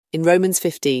In Romans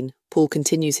 15, Paul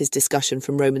continues his discussion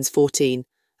from Romans 14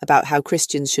 about how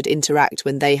Christians should interact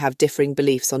when they have differing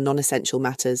beliefs on non-essential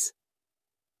matters.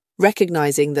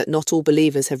 Recognizing that not all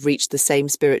believers have reached the same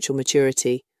spiritual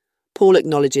maturity, Paul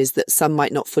acknowledges that some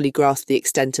might not fully grasp the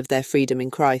extent of their freedom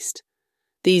in Christ.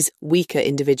 These weaker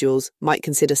individuals might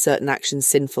consider certain actions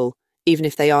sinful, even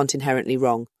if they aren't inherently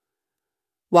wrong.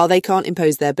 While they can't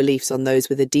impose their beliefs on those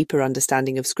with a deeper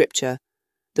understanding of Scripture,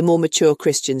 the more mature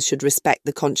Christians should respect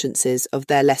the consciences of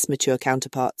their less mature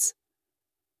counterparts.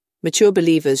 Mature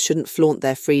believers shouldn't flaunt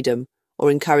their freedom or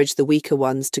encourage the weaker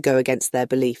ones to go against their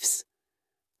beliefs.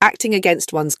 Acting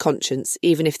against one's conscience,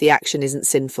 even if the action isn't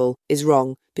sinful, is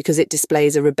wrong because it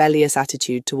displays a rebellious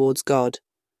attitude towards God.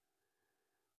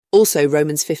 Also,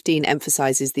 Romans 15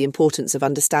 emphasizes the importance of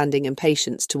understanding and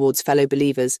patience towards fellow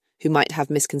believers who might have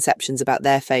misconceptions about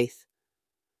their faith.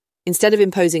 Instead of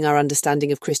imposing our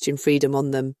understanding of Christian freedom on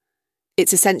them,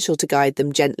 it's essential to guide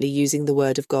them gently using the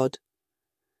Word of God.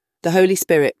 The Holy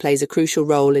Spirit plays a crucial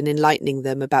role in enlightening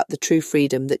them about the true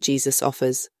freedom that Jesus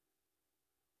offers.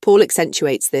 Paul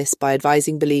accentuates this by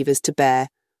advising believers to bear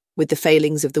with the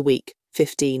failings of the weak,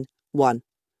 15:1.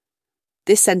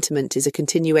 This sentiment is a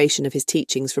continuation of his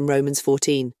teachings from Romans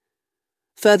 14.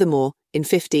 Furthermore, in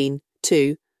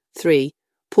 15:2-3,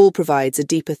 Paul provides a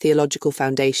deeper theological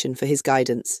foundation for his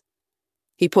guidance.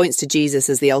 He points to Jesus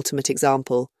as the ultimate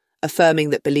example, affirming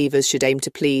that believers should aim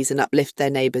to please and uplift their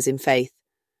neighbours in faith,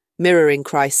 mirroring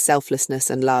Christ's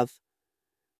selflessness and love.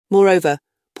 Moreover,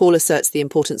 Paul asserts the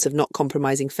importance of not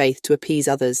compromising faith to appease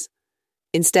others.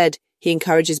 Instead, he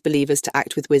encourages believers to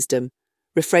act with wisdom,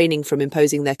 refraining from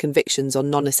imposing their convictions on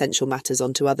non-essential matters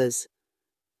onto others.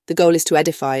 The goal is to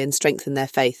edify and strengthen their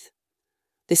faith.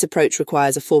 This approach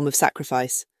requires a form of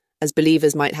sacrifice, as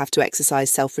believers might have to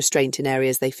exercise self-restraint in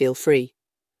areas they feel free.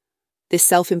 This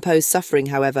self-imposed suffering,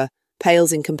 however,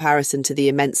 pales in comparison to the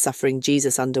immense suffering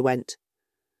Jesus underwent.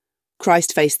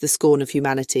 Christ faced the scorn of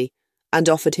humanity and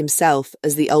offered himself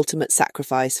as the ultimate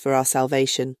sacrifice for our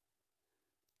salvation.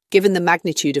 Given the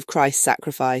magnitude of Christ's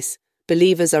sacrifice,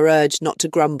 believers are urged not to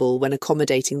grumble when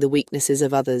accommodating the weaknesses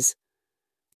of others.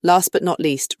 Last but not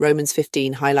least, Romans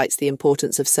 15 highlights the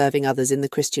importance of serving others in the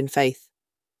Christian faith.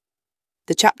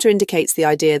 The chapter indicates the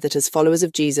idea that as followers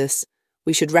of Jesus,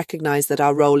 we should recognize that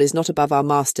our role is not above our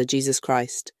Master, Jesus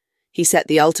Christ. He set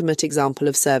the ultimate example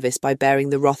of service by bearing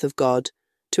the wrath of God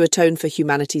to atone for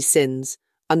humanity's sins,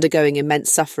 undergoing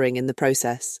immense suffering in the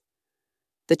process.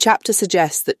 The chapter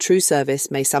suggests that true service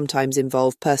may sometimes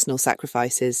involve personal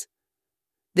sacrifices.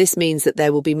 This means that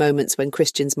there will be moments when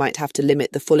Christians might have to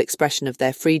limit the full expression of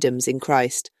their freedoms in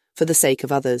Christ for the sake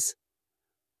of others.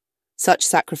 Such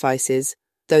sacrifices,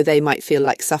 though they might feel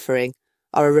like suffering,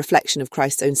 are a reflection of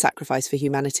Christ's own sacrifice for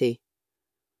humanity.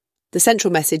 The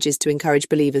central message is to encourage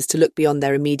believers to look beyond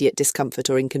their immediate discomfort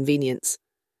or inconvenience.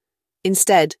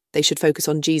 Instead, they should focus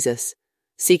on Jesus,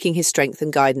 seeking his strength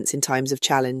and guidance in times of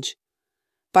challenge.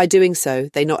 By doing so,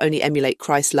 they not only emulate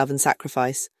Christ's love and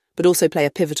sacrifice, but also play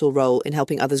a pivotal role in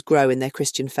helping others grow in their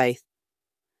Christian faith.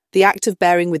 The act of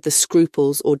bearing with the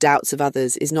scruples or doubts of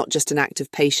others is not just an act of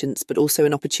patience, but also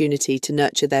an opportunity to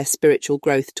nurture their spiritual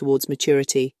growth towards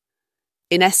maturity.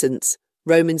 In essence,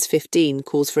 Romans 15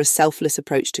 calls for a selfless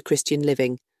approach to Christian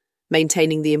living,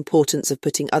 maintaining the importance of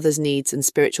putting others' needs and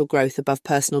spiritual growth above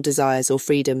personal desires or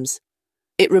freedoms.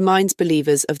 It reminds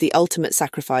believers of the ultimate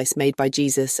sacrifice made by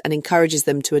Jesus and encourages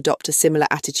them to adopt a similar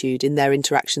attitude in their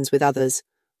interactions with others,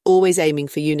 always aiming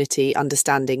for unity,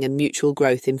 understanding, and mutual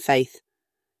growth in faith.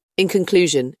 In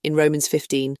conclusion, in Romans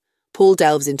 15, Paul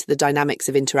delves into the dynamics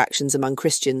of interactions among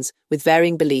Christians with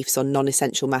varying beliefs on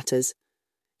non-essential matters.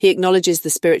 He acknowledges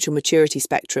the spiritual maturity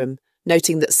spectrum,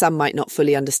 noting that some might not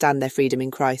fully understand their freedom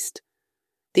in Christ.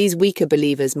 These weaker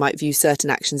believers might view certain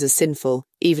actions as sinful,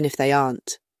 even if they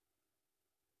aren't.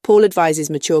 Paul advises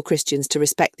mature Christians to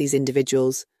respect these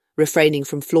individuals, refraining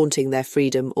from flaunting their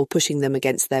freedom or pushing them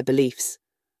against their beliefs.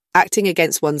 Acting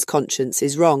against one's conscience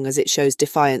is wrong as it shows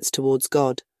defiance towards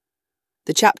God.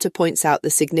 The chapter points out the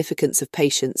significance of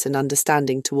patience and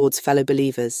understanding towards fellow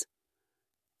believers.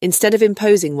 Instead of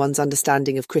imposing one's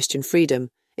understanding of Christian freedom,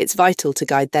 it's vital to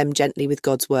guide them gently with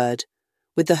God's word,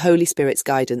 with the Holy Spirit's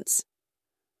guidance.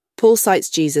 Paul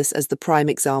cites Jesus as the prime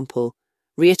example,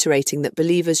 reiterating that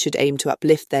believers should aim to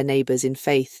uplift their neighbours in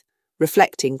faith,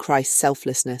 reflecting Christ's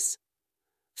selflessness.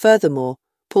 Furthermore,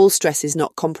 Paul stresses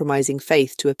not compromising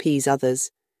faith to appease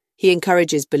others. He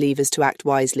encourages believers to act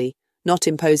wisely, not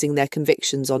imposing their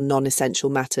convictions on non-essential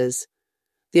matters.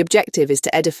 The objective is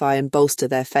to edify and bolster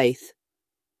their faith.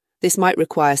 This might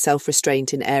require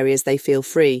self-restraint in areas they feel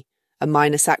free, a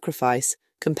minor sacrifice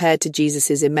compared to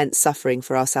Jesus' immense suffering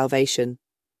for our salvation.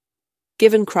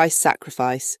 Given Christ's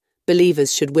sacrifice,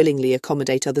 believers should willingly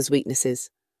accommodate others' weaknesses.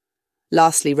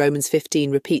 Lastly, Romans 15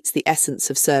 repeats the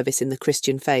essence of service in the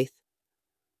Christian faith.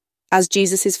 As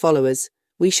Jesus' followers,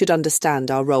 we should understand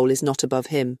our role is not above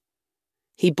him.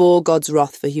 He bore God's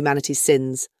wrath for humanity's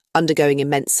sins, undergoing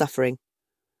immense suffering.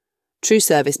 True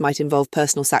service might involve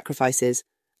personal sacrifices,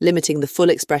 limiting the full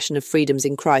expression of freedoms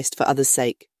in Christ for others'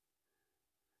 sake.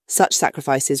 Such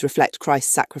sacrifices reflect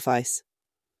Christ's sacrifice.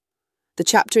 The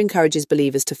chapter encourages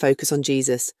believers to focus on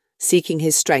Jesus, seeking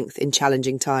his strength in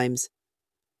challenging times.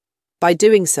 By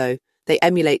doing so, they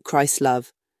emulate Christ's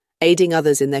love, aiding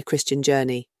others in their Christian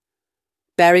journey.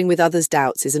 Bearing with others'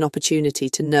 doubts is an opportunity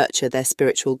to nurture their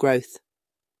spiritual growth.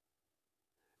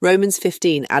 Romans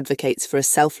 15 advocates for a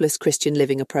selfless Christian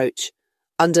living approach,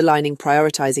 underlining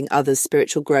prioritizing others'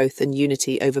 spiritual growth and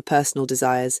unity over personal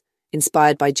desires,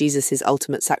 inspired by Jesus'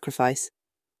 ultimate sacrifice.